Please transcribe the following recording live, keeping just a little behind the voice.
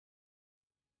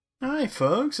Hi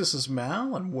folks, this is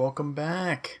Mal and welcome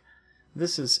back.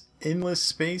 This is Endless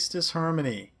Space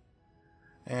Disharmony.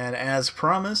 And as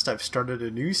promised, I've started a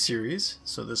new series,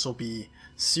 so this will be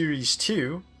Series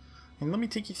 2. And let me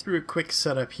take you through a quick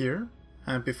setup here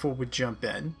before we jump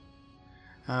in.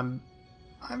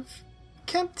 I've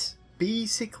kept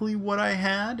basically what I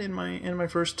had in my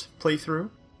first playthrough.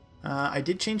 I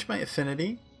did change my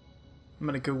affinity. I'm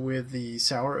going to go with the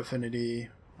sour affinity,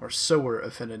 or sour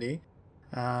affinity.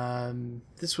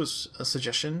 This was a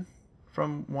suggestion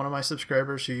from one of my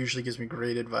subscribers who usually gives me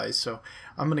great advice, so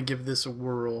I'm going to give this a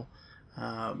whirl.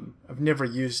 I've never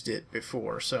used it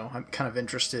before, so I'm kind of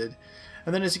interested.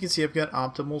 And then as you can see, I've got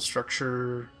optimal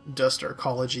structure, dust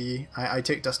arcology. I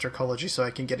take dust arcology so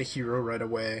I can get a hero right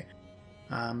away.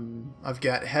 I've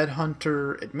got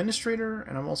headhunter administrator,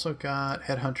 and I've also got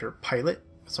headhunter pilot,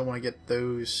 so I want to get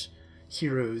those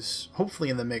heroes hopefully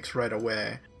in the mix right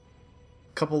away.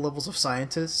 Couple levels of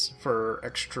scientists for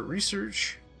extra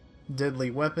research,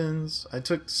 deadly weapons. I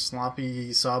took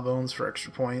sloppy sawbones for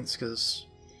extra points because,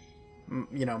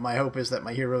 you know, my hope is that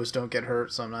my heroes don't get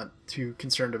hurt, so I'm not too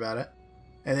concerned about it.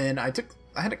 And then I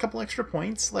had a couple extra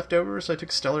points left over, so I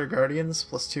took stellar guardians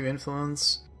plus 2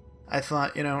 influence. I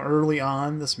thought, you know, early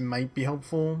on this might be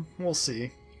helpful. We'll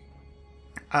see.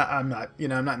 I'm not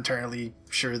entirely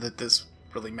sure that this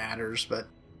really matters, but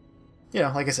you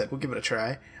know, like I said, we'll give it a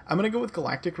try. I'm going to go with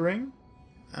Galactic Ring.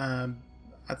 I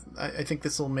think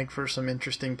this will make for some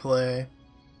interesting play.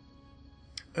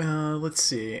 Let's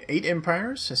see. 8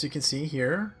 Empires, as you can see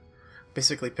here.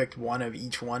 Basically picked one of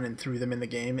each one and threw them in the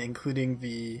game, including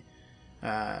the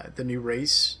new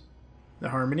race,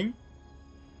 the Harmony.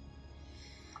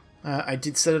 I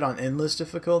did set it on Endless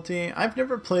difficulty. I've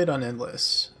never played on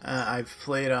Endless. I've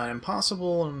played on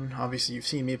Impossible, and obviously you've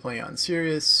seen me play on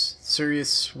Serious.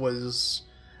 Serious was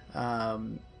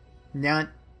not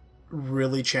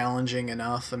really challenging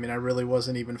enough. I mean, I really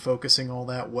wasn't even focusing all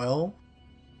that well.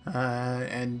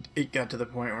 And it got to the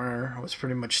point where I was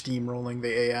pretty much steamrolling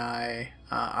the AI.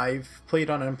 I've played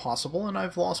on Impossible, and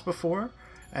I've lost before.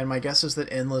 And my guess is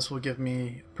that Endless will give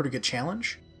me a pretty good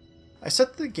challenge. I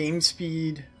set the game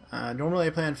speed... normally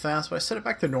I play on fast, but I set it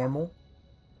back to normal.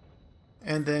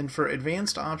 And then for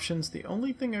advanced options, the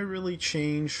only thing I really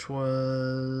changed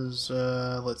was,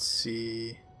 let's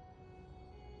see.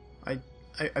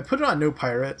 I put it on no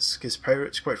pirates, because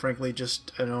pirates, quite frankly,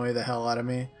 just annoy the hell out of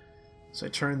me. So I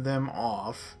turned them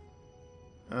off.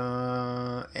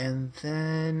 And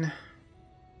then...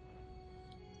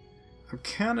 I'm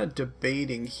kind of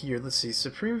debating here. Let's see,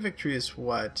 Supreme Victory is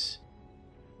what?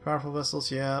 Powerful vessels,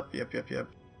 yep.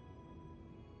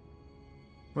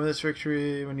 When this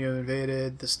victory, when you have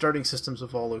invaded, the starting systems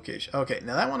of all locations. Okay,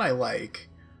 now that one I like.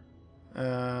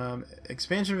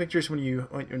 Expansion victories when you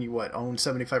what, own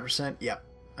 75%? Yep.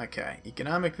 Okay.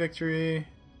 Economic victory.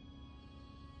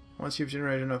 Once you've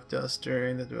generated enough dust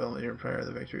during the development of your empire,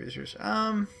 the victory is yours.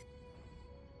 Yeah,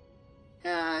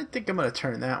 I think I'm gonna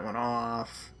turn that one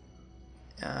off.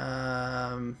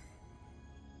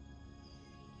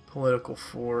 Political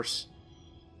force.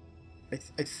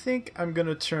 I think I'm going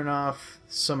to turn off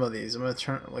some of these. I'm going to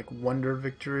turn, like, Wonder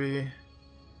Victory.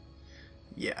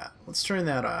 Yeah, let's turn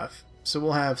that off. So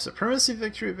we'll have Supremacy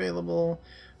Victory available,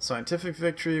 Scientific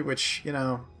Victory, which, you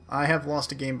know, I have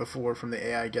lost a game before from the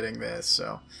AI getting this,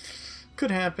 so could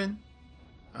happen.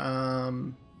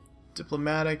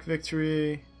 Diplomatic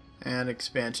Victory, and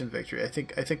Expansion Victory. I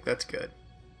think that's good.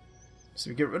 So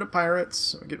we get rid of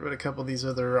pirates, we get rid of a couple of these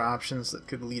other options that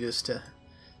could lead us to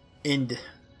end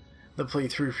the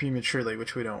playthrough prematurely,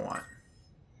 which we don't want.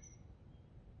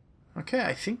 Okay,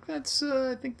 I think that's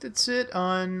it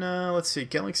on let's see,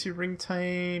 Galaxy Ring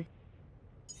type,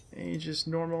 Aegis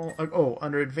normal. Oh,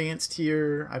 under advanced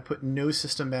here, I put no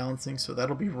system balancing, so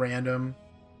that'll be random.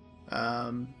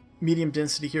 Medium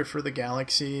density here for the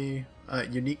galaxy.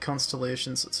 Unique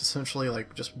constellations. It's essentially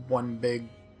like just one big,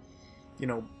 you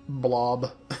know,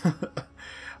 blob.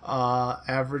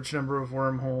 Average number of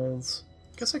wormholes.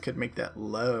 Guess I could make that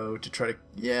low to try to...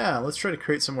 Yeah, let's try to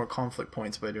create some more conflict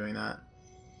points by doing that.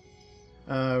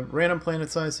 Random planet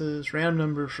sizes, random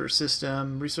number for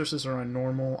system, resources are on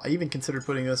normal. I even considered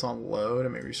putting this on low to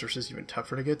make resources even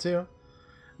tougher to get to.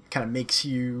 It kind of makes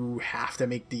you have to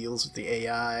make deals with the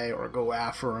AI or go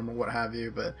after them or what have you,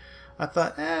 but I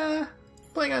thought,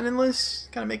 playing on Endless,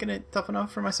 kind of making it tough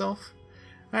enough for myself.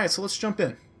 Alright, so let's jump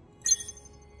in.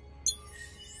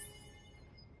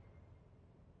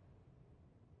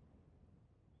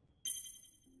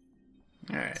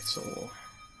 Alright, so...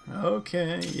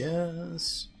 Okay,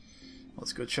 yes.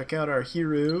 Let's go check out our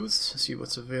heroes, see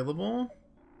what's available.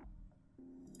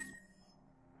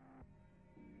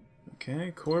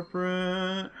 Okay,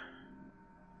 corporate.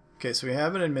 Okay, so we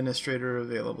have an administrator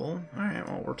available. Alright,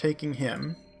 well, we're taking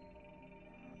him.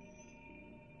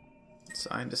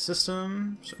 Assign to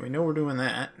system, so we know we're doing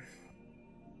that.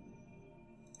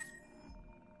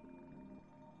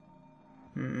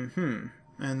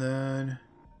 And then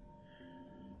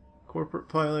corporate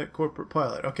pilot, corporate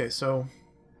pilot. Okay, so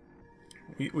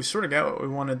we sort of got what we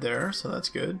wanted there, so that's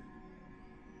good.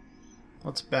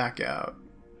 Let's back out.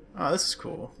 Oh, this is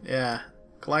cool. Yeah,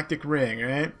 galactic ring,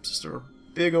 right? Just a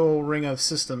big old ring of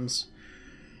systems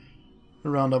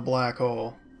around a black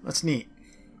hole. That's neat.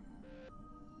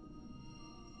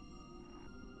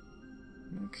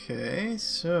 Okay,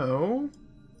 so...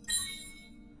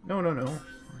 No.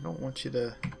 I don't want you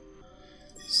to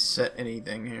set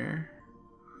anything here.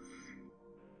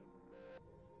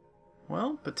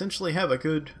 Well, potentially have a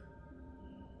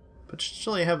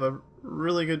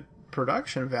really good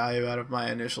production value out of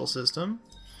my initial system.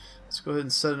 Let's go ahead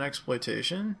and set an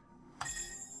exploitation.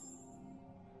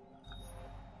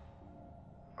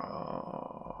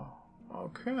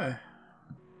 Okay.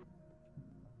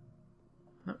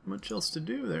 Not much else to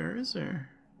do there, is there?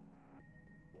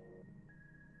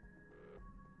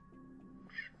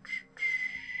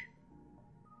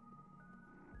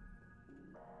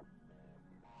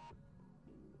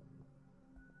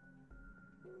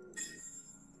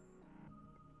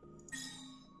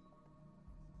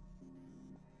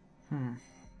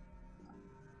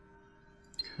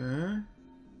 Okay.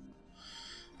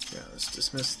 Yeah, let's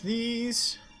dismiss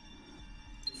these.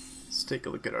 Let's take a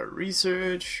look at our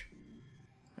research.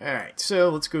 Alright, so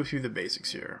let's go through the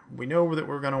basics here. We know that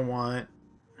we're going to want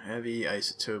heavy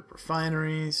isotope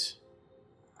refineries.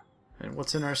 And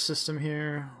what's in our system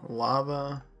here?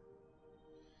 Lava.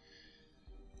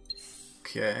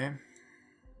 Okay.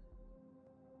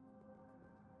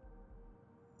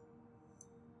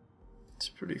 It's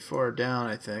pretty far down,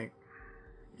 I think.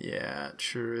 Yeah, it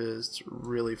sure is. It's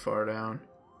really far down.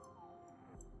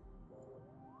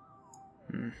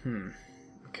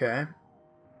 Okay.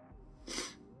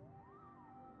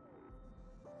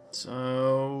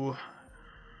 So,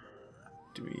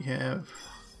 do we have...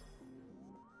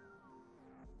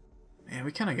 Man,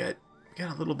 we kind of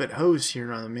got a little bit hosed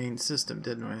here on the main system,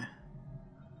 didn't we?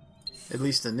 At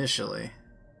least initially.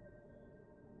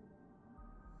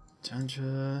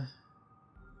 Tundra...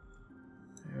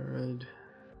 Arid...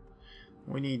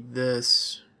 We need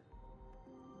this.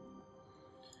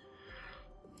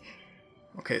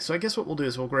 Okay, so I guess what we'll do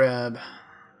is we'll grab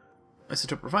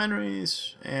isotope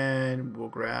refineries and we'll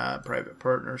grab private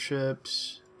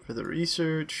partnerships for the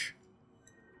research.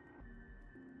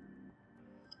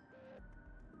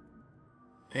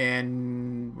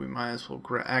 And we might as well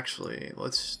grab... Actually,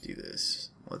 let's do this.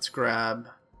 Let's grab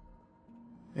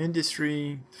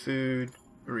industry, food,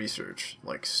 research,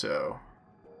 like so.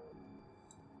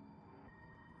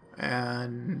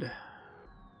 And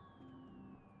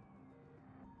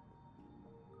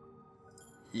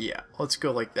yeah, let's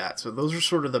go like that. So those are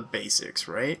sort of the basics,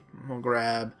 right? We'll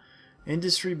grab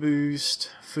industry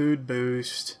boost, food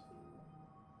boost,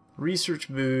 research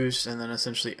boost, and then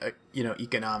essentially a,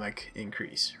 economic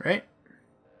increase, right?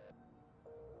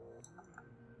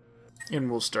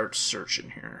 And we'll start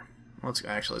searching here. Let's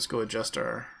go adjust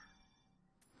our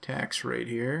tax rate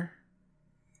here.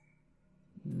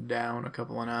 Down a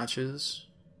couple of notches.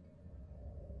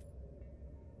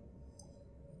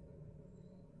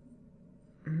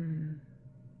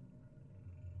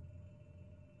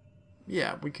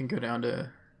 Yeah, we can go down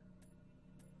to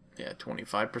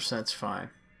 25% is fine.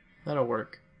 That'll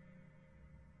work.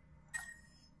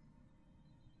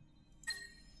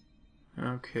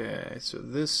 Okay, so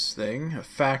this thing, a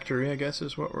factory, I guess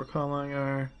is what we're calling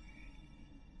our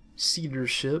cedar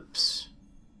ships.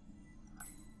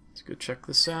 Let's go check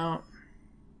this out.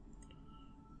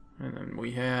 And then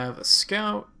we have a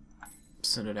scout.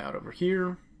 Send it out over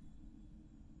here.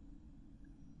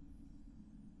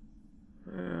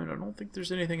 And I don't think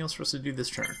there's anything else for us to do this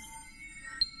turn.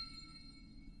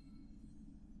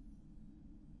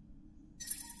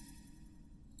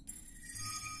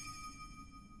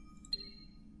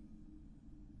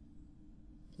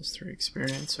 +3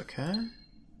 experience, okay.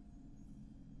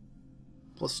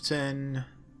 +10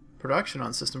 production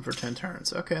on system for 10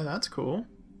 turns. Okay, that's cool.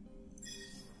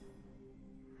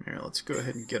 Here, let's go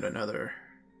ahead and get another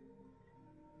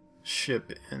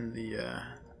ship in the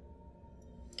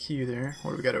queue there.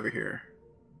 What do we got over here?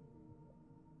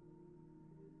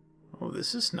 Oh,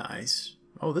 this is nice.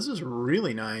 Oh, this is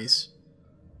really nice.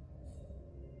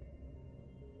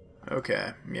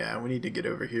 Okay, yeah, we need to get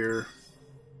over here.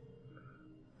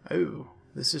 Oh,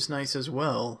 this is nice as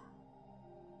well.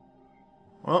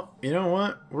 Well, you know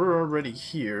what? We're already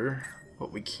here.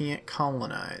 but we can't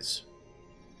colonize.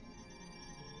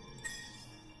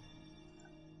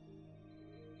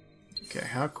 Okay,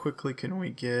 how quickly can we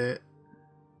get...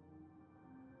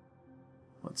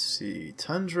 Let's see,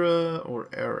 tundra or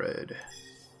arid?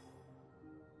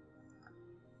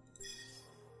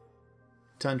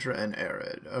 Tundra and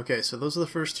arid. Okay, so those are the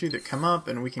first two that come up,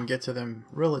 and we can get to them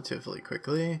relatively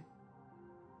quickly.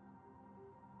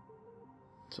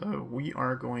 So we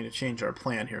are going to change our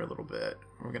plan here a little bit.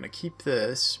 We're going to keep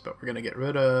this, but we're going to get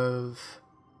rid of...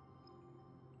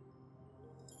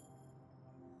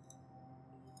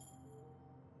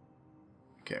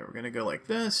 Okay, we're going to go like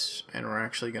this, and we're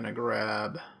actually going to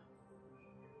grab...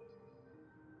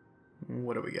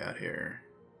 What do we got here?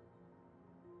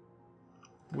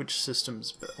 Which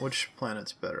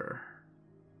planet's better?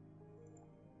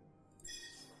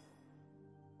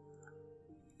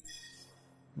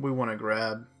 We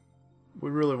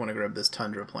really want to grab this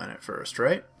tundra planet first,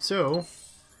 right? So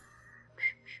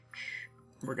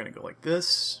we're going to go like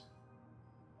this,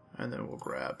 and then we'll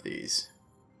grab these.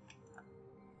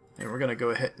 And we're going to go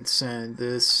ahead and send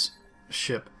this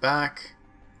ship back.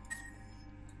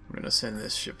 We're going to send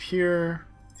this ship here.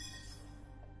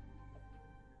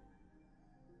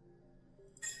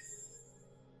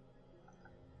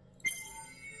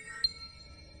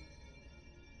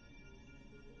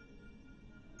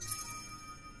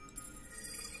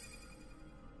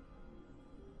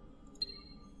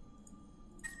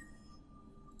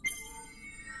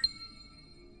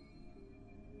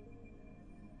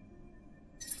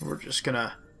 We're just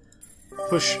gonna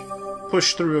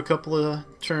push through a couple of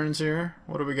turns here.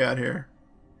 What do we got here?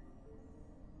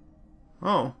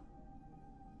 Oh.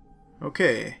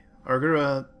 Okay.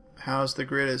 Argura housed the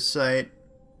greatest site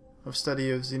of study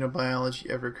of xenobiology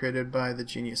ever created by the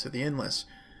genius of the Endless.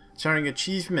 Towering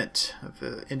achievement of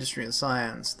the industry and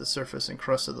science, the surface and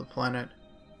crust of the planet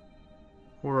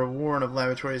were a warren of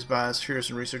laboratories, biospheres,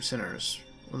 and research centers.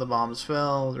 When the bombs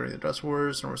fell during the Dust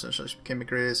Wars, North essentially became the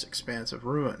greatest expanse of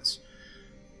ruins.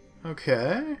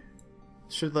 Okay.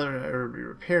 Should let it be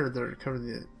repaired, that recover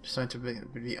the scientific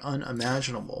would be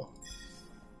unimaginable.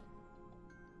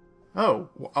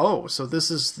 Oh, so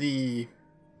this is the,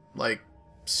 like,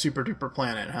 super duper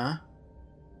planet, huh?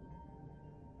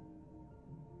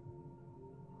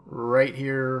 Right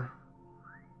here.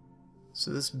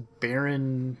 So this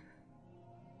barren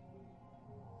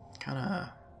kind of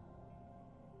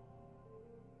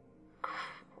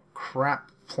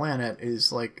crap planet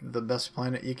is like the best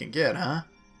planet you can get, huh?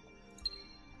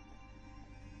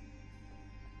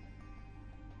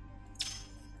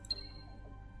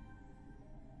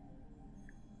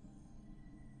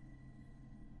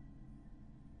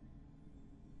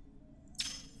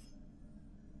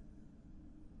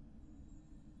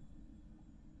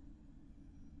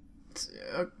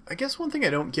 I guess one thing I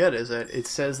don't get is that it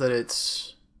says that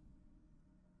it's...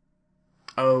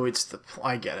 Oh, it's the...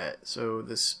 I get it. So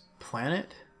this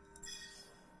planet?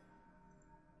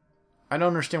 I don't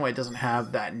understand why it doesn't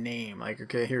have that name. Like,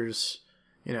 okay, here's,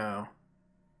 you know,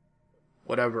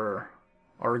 whatever,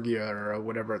 Argia or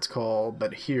whatever it's called,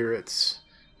 but here it's...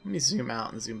 Let me zoom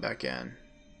out and zoom back in.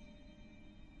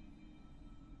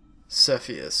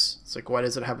 Cepheus. It's like, why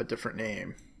does it have a different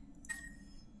name?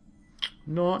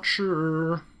 Not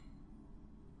sure.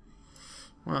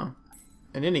 Well,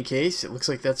 in any case, it looks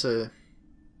like that's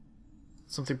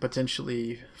something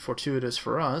potentially fortuitous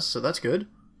for us, so that's good.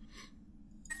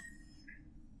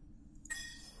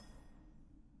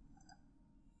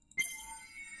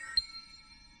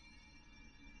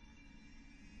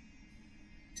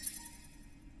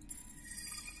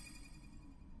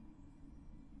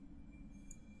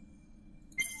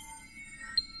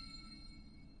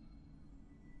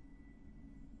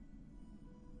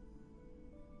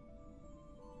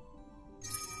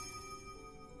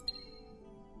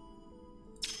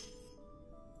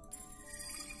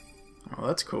 Oh,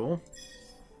 that's cool.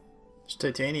 There's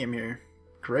titanium here.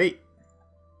 Great.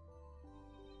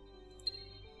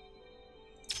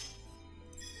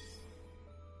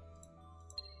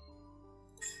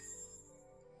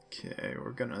 Okay,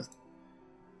 we're gonna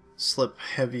slip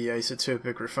heavy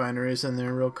isotopic refineries in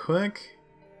there real quick.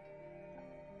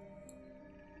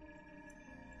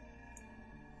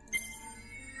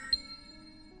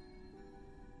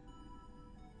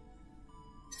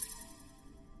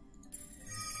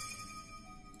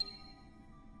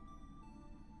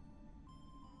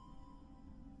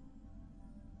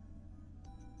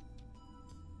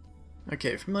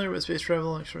 Okay, familiar with space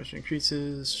travel, exploration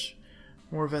increases,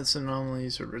 more events and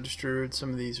anomalies are registered,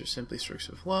 some of these are simply strokes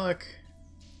of luck.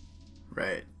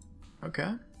 Right.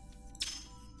 Okay.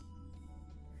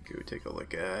 Go take a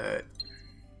look at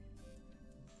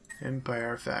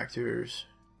Empire factors.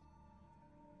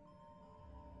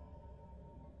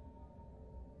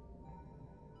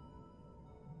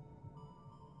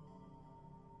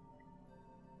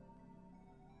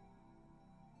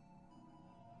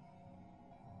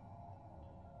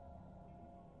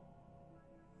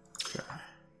 Okay.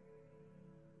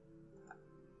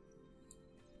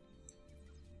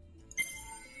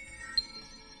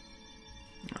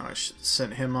 Oh, I should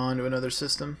send him on to another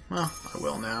system. Well, I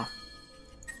will now.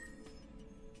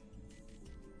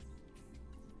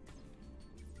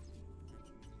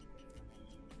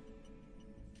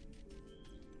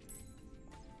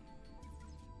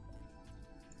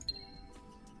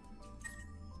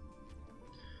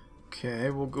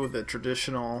 Okay, we'll go the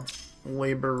traditional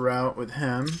labor route with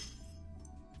him.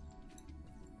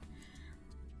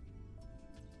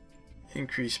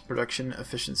 Increase production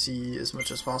efficiency as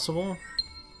much as possible.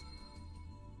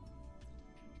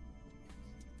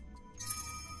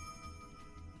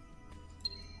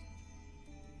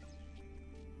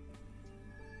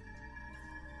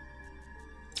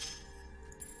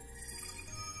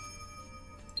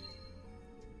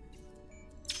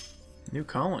 New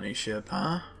colony ship,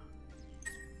 huh?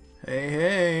 Hey,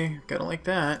 hey, gotta like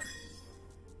that.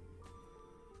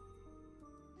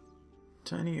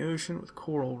 Tiny ocean with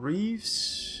coral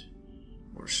reefs.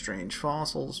 More strange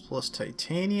fossils plus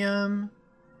titanium.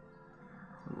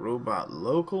 Robot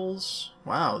locals.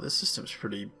 Wow, this system's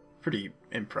pretty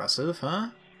impressive,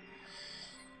 huh?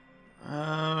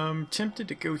 Tempted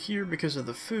to go here because of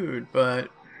the food, but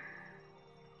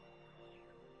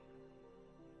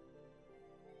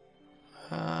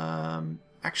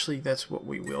actually, that's what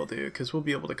we will do, because we'll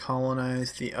be able to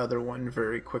colonize the other one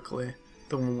very quickly.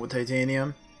 The one with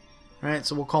titanium. Alright,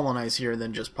 so we'll colonize here and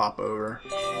then just pop over.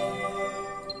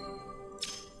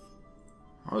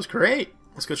 That was great!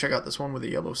 Let's go check out this one with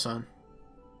the yellow sun.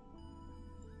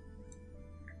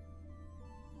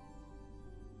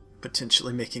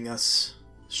 Potentially making us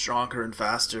stronger and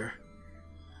faster.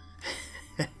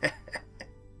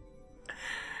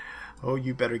 Oh,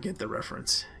 you better get the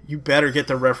reference. You better get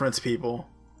the reference, people.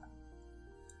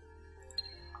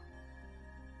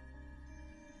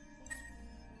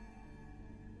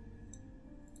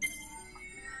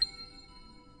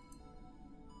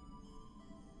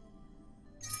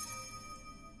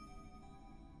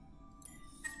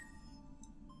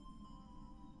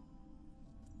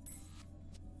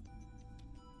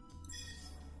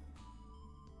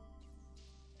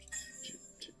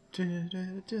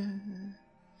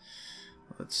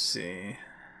 Let's see.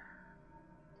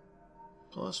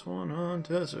 +1 on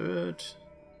desert.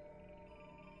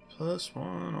 +1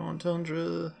 on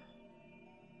tundra.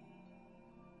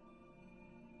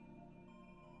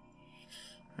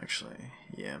 Actually,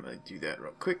 yeah, I'm gonna do that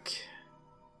real quick.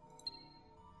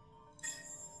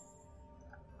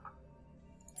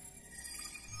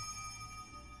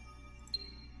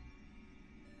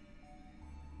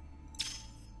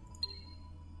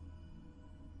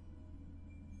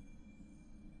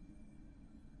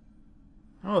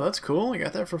 Oh, that's cool. I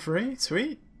got that for free.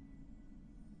 Sweet.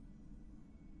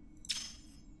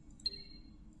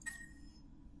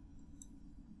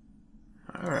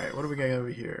 Alright, what do we got over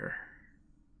here?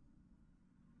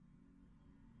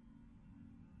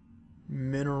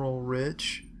 Mineral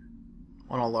rich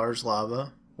on a large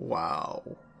lava.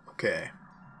 Wow. Okay.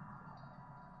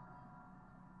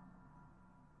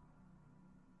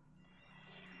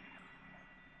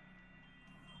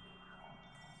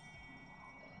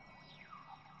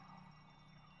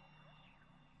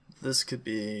 This could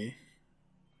be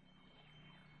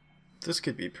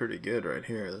pretty good right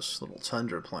here, this little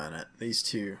tundra planet. These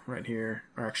two right here,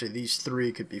 or actually these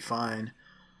three could be fine.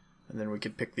 And then we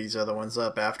could pick these other ones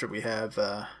up after we have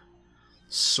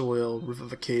soil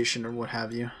revivification or what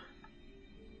have you.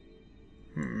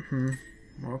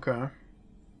 Okay.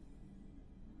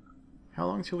 How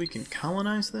long till we can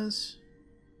colonize this?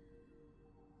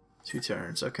 2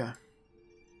 turns, okay.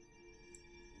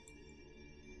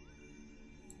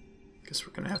 Guess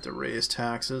we're gonna have to raise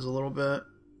taxes a little bit.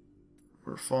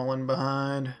 We're falling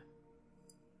behind.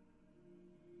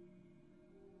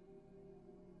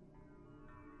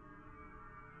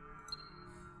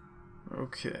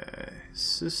 Okay,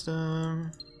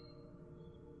 system.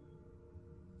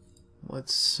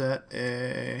 Let's set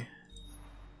a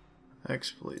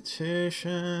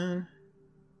exploitation.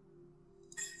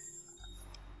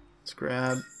 Let's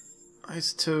grab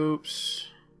isotopes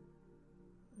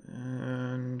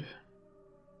and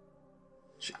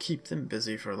should keep them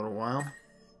busy for a little while.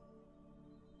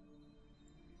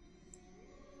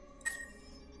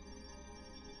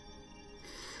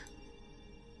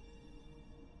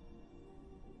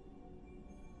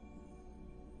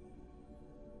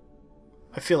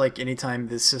 I feel like anytime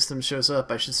this system shows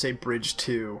up, I should say Bridge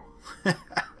 2.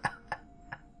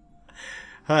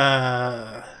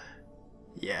 Yeah.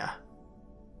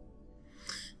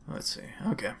 Let's see.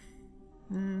 Okay.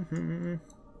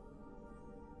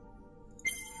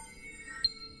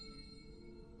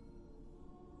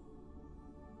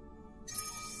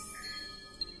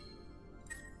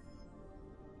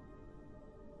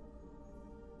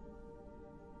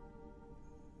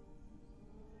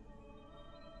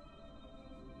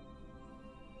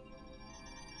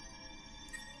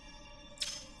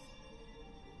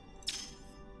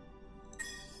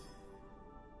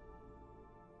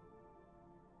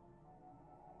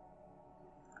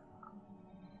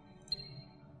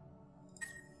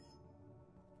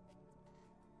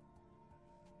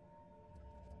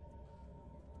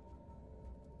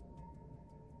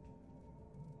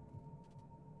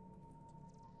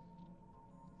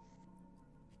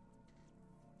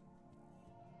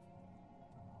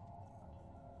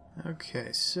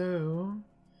 Okay, so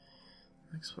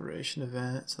exploration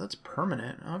event. So that's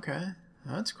permanent. Okay,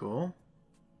 that's cool.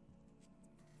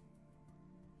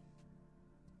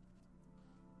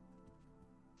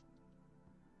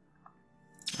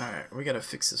 Alright, we gotta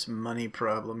fix this money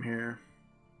problem here.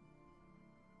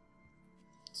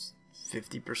 It's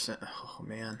 50%. Oh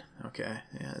man. Okay,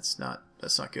 yeah, that's not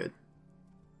good.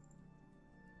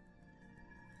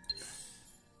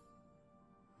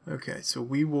 Okay, so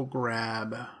we will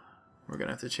grab. We're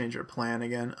gonna have to change our plan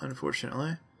again,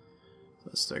 unfortunately. So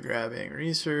let's start grabbing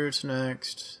research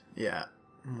next. Yeah,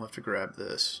 we'll have to grab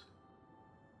this.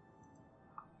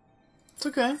 It's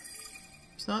okay.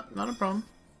 It's not a problem.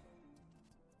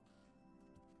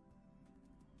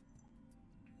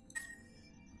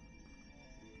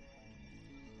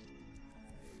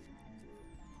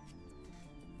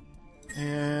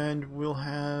 And we'll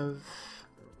have.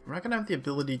 We're not gonna have the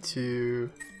ability to.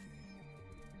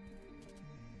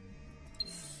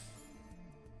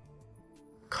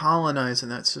 Colonize in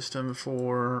that system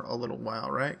for a little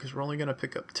while, right? Because we're only going to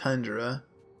pick up Tundra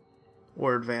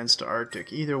or advance to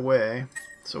Arctic. Either way,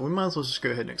 so we might as well just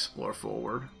go ahead and explore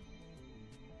forward.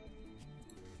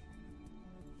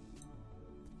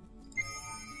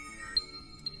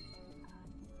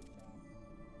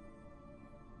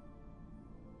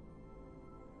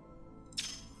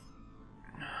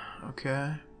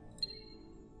 Okay.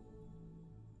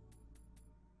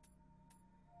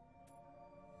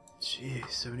 Jeez,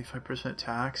 75%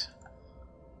 tax.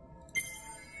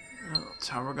 Well, that's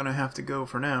how we're gonna have to go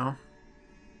for now.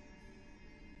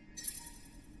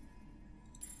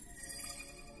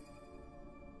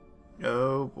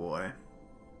 Oh boy.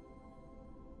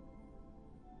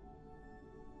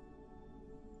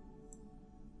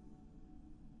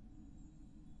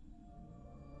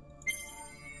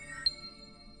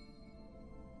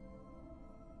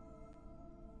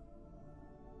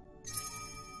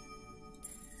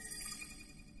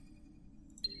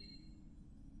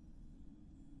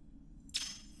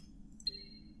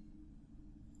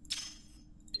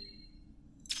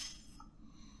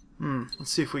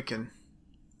 Let's see if we can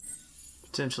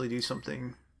potentially do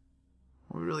something.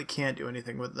 We really can't do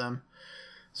anything with them.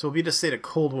 So we'll be in a state of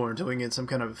Cold War until we get some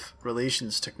kind of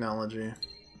relations technology.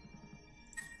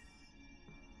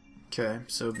 Okay,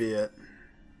 so be it.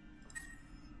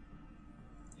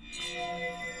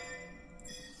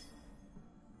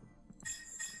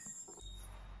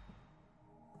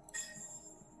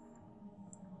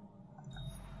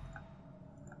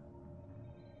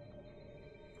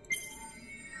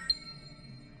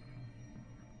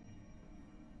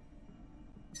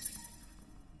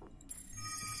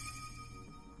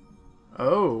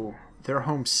 Oh, their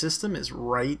home system is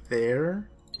right there.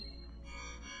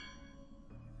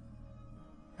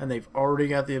 And they've already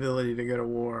got the ability to go to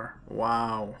war.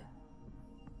 Wow.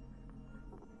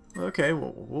 Okay,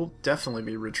 well, we'll definitely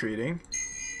be retreating.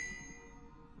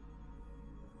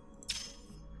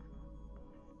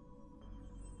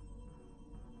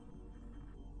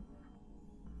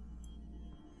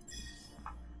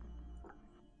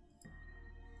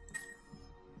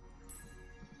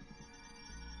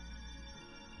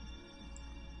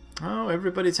 Oh,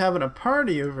 everybody's having a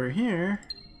party over here.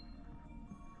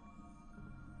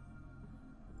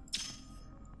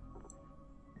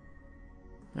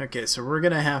 Okay, so we're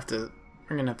gonna have to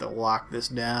lock this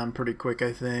down pretty quick,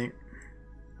 I think,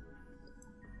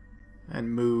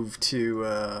 and move to.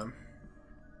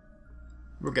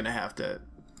 We're gonna have to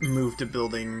move to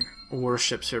building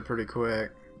warships here pretty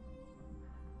quick.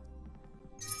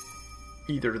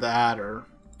 Either that, or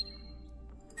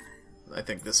I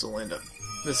think this will end up.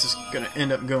 This is gonna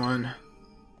end up going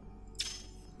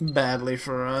badly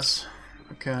for us.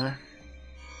 Okay.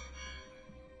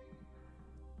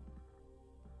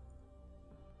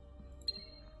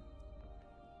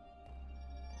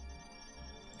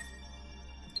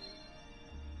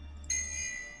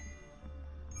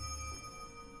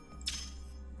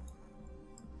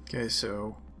 Okay,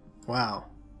 so, wow.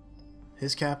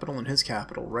 His capital and his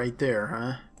capital right there,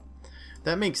 huh?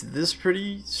 That makes this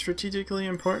pretty strategically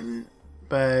important,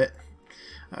 but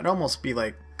I'd almost be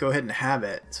like, go ahead and have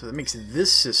it. So that makes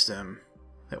this system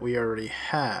that we already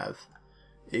have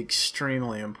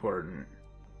extremely important.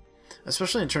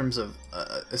 Especially in terms of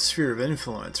a sphere of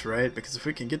influence, right? Because if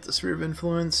we can get the sphere of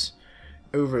influence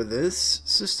over this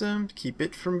system, keep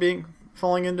it from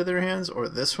falling into their hands, or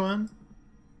this one,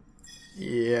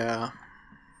 yeah.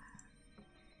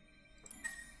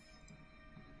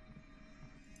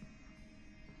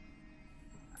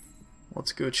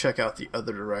 Let's go check out the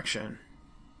other direction.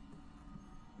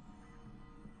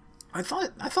 I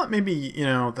thought maybe, you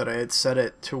know, that I had set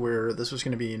it to where this was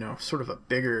going to be, you know, sort of a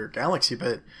bigger galaxy,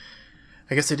 but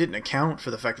I guess I didn't account for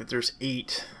the fact that there's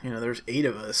 8, you know, there's 8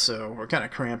 of us, so we're kind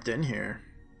of cramped in here.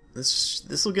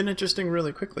 This will get interesting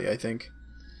really quickly, I think.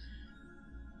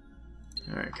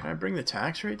 Alright, can I bring the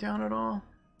tax rate down at all?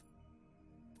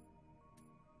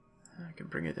 I can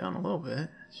bring it down a little bit.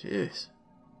 Jeez.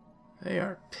 They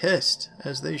are pissed,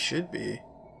 as they should be.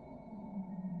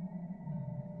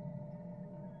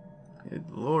 Good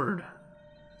lord.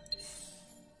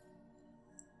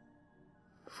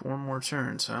 4 more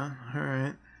turns, huh?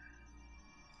 Alright.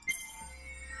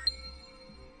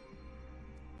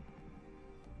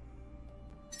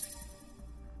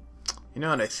 You know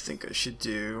what I think I should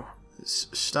do? Is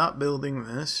stop building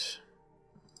this.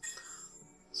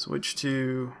 Switch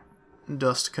to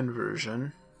dust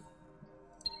conversion.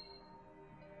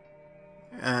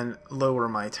 And lower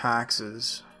my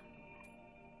taxes.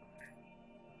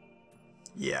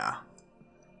 Yeah.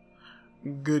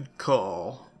 Good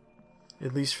call.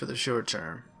 At least for the short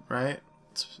term, right?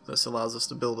 This allows us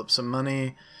to build up some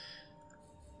money.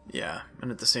 Yeah, and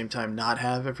at the same time not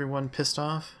have everyone pissed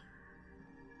off.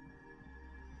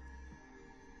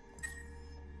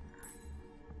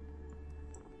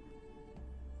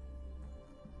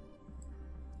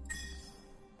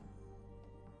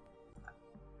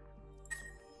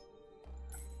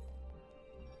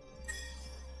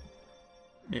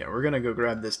 Yeah, we're gonna go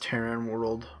grab this Terran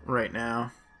world right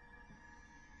now.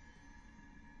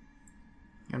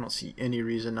 I don't see any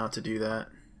reason not to do that.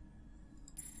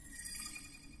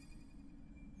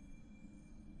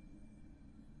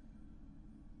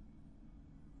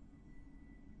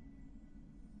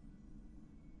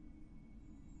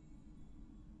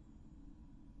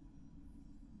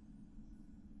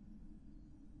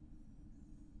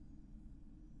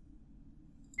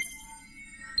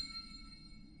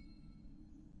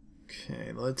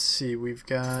 Okay, let's see. We've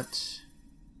got...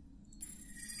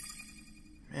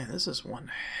 Man, this is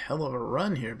one hell of a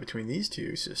run here between these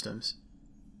two systems.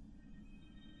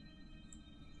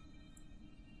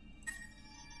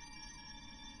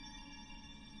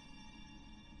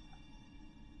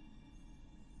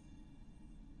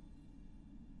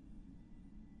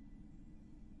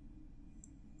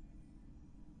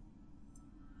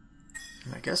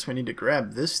 I guess we need to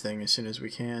grab this thing as soon as we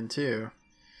can, too.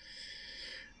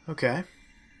 Okay.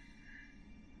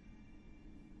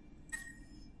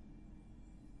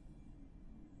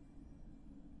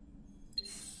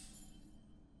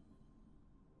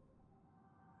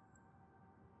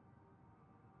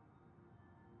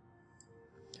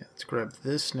 Yeah, let's grab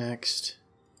this next.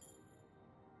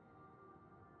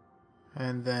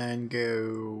 And then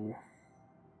go...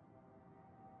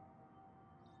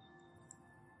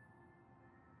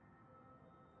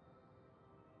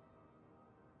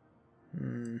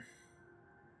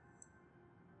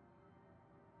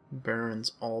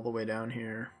 Barons all the way down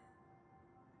here.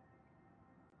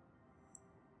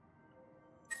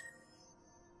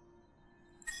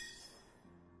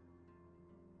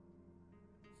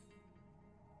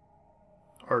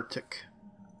 Arctic.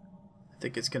 I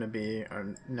think it's going to be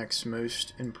our next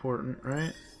most important,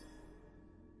 right?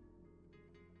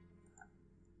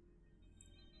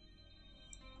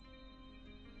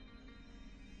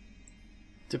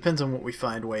 Depends on what we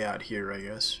find way out here, I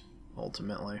guess,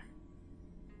 ultimately.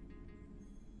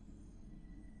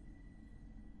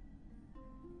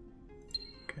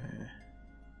 Okay.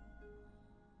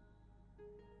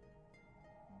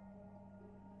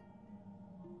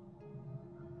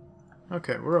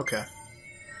 Okay, we're okay.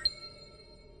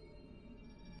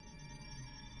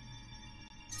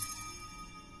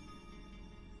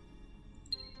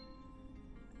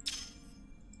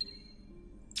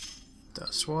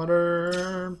 Dust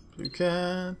water, blue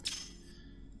cat.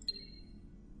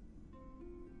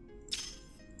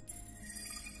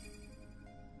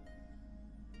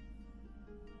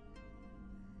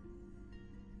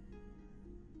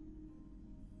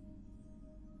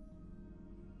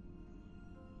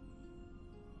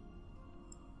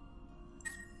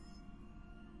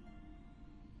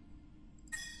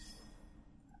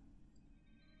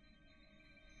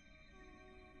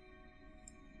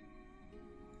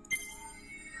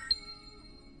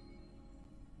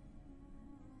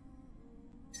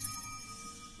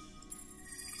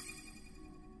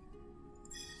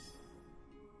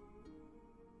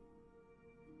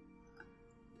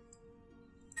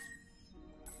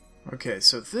 Okay,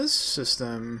 so this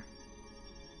system,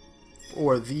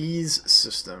 or these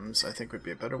systems, I think would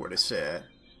be a better way to say it,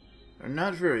 are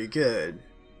not very good.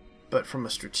 But from a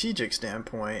strategic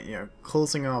standpoint, you know,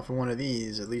 closing off one of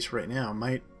these, at least right now,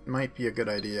 might be a good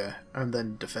idea, and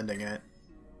then defending it.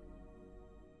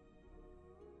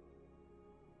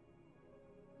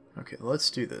 Okay, let's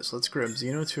do this. Let's grab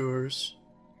Xenotours,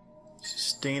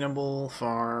 sustainable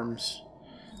farms,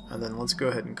 and then let's go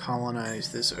ahead and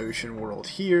colonize this ocean world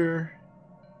here.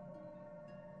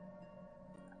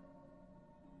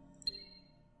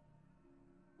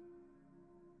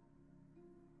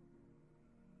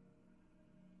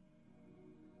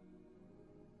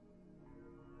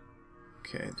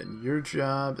 Okay, then your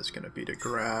job is going to be to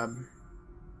grab...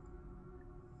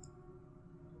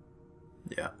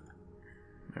 Yeah.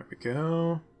 There we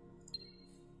go.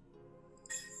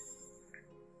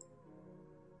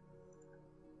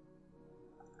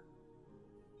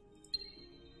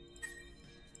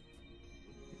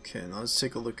 Okay, now let's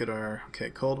take a look at our... Okay,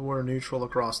 Cold War neutral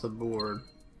across the board.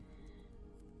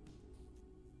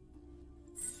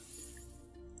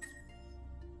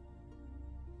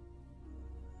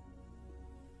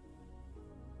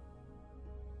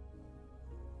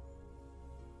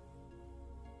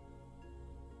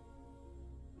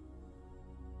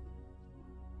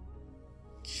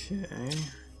 Okay,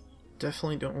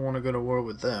 definitely don't want to go to war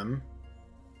with them.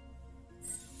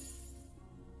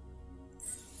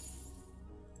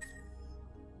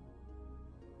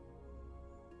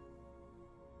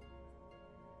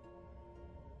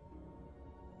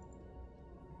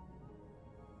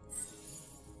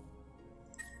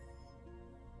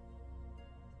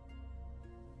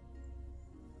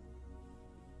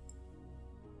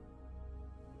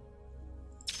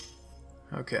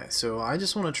 Okay, so I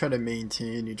just want to try to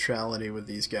maintain neutrality with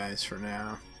these guys for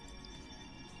now.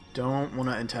 Don't want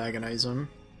to antagonize them.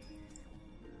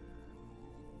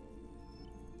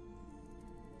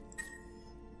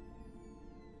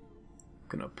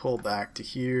 I'm gonna pull back to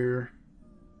here.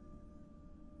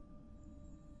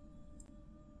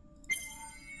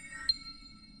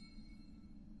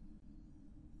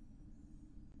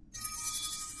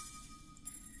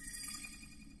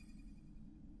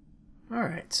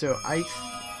 Alright, so I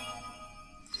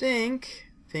think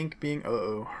being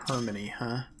Harmony,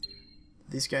 huh?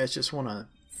 These guys just want to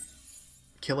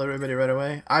kill everybody right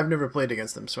away? I've never played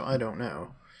against them, so I don't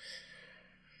know.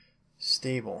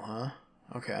 Stable, huh?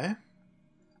 Okay.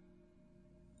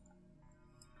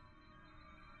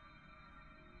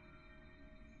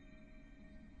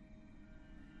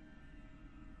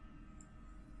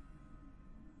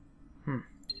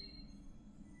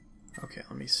 Okay,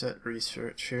 let me set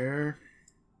research here.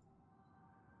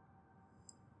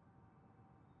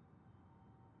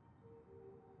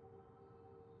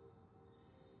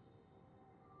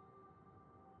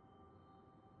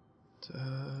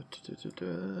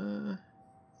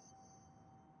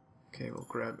 Okay, we'll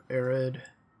grab Arid.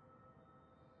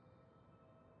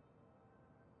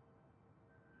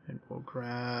 And we'll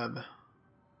grab...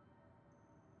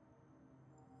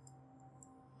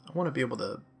 I want to be able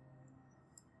to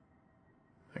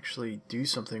actually do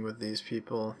something with these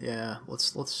people. Yeah,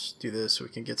 let's do this so we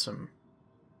can get some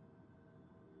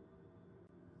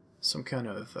kind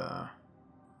of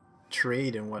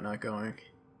trade and whatnot going.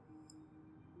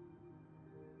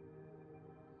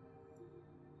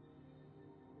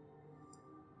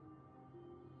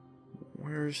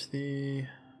 Where's the...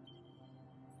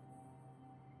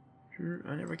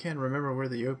 I never can remember where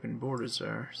the open borders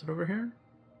are. Is it over here?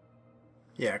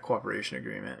 Yeah, cooperation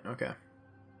agreement. Okay.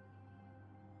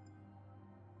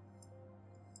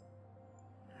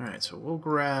 Alright, so we'll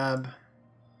grab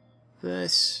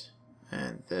this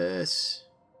and this.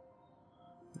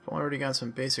 We've already got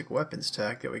some basic weapons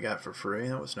tech that we got for free.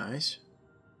 That was nice.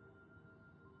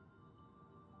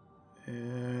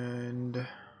 And...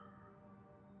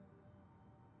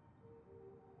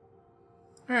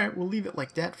 Alright, we'll leave it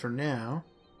like that for now.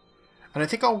 And I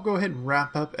think I'll go ahead and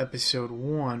wrap up episode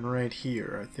 1 right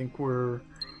here. I think we're...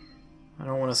 I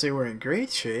don't want to say we're in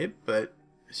great shape, but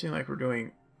it seems like we're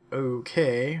doing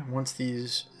okay. Once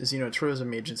these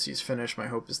xenotourism agencies finish, my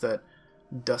hope is that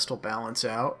dust will balance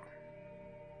out.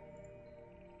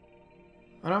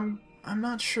 And I'm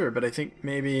not sure, but I think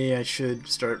maybe I should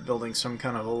start building some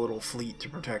kind of a little fleet to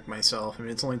protect myself. I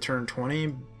mean, it's only turn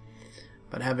 20,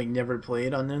 but having never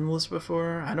played on Endless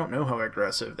before, I don't know how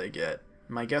aggressive they get.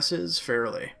 My guess is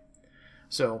fairly.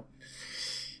 So,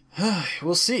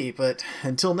 we'll see, but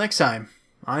until next time,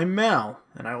 I'm Mal,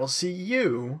 and I will see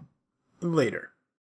you later.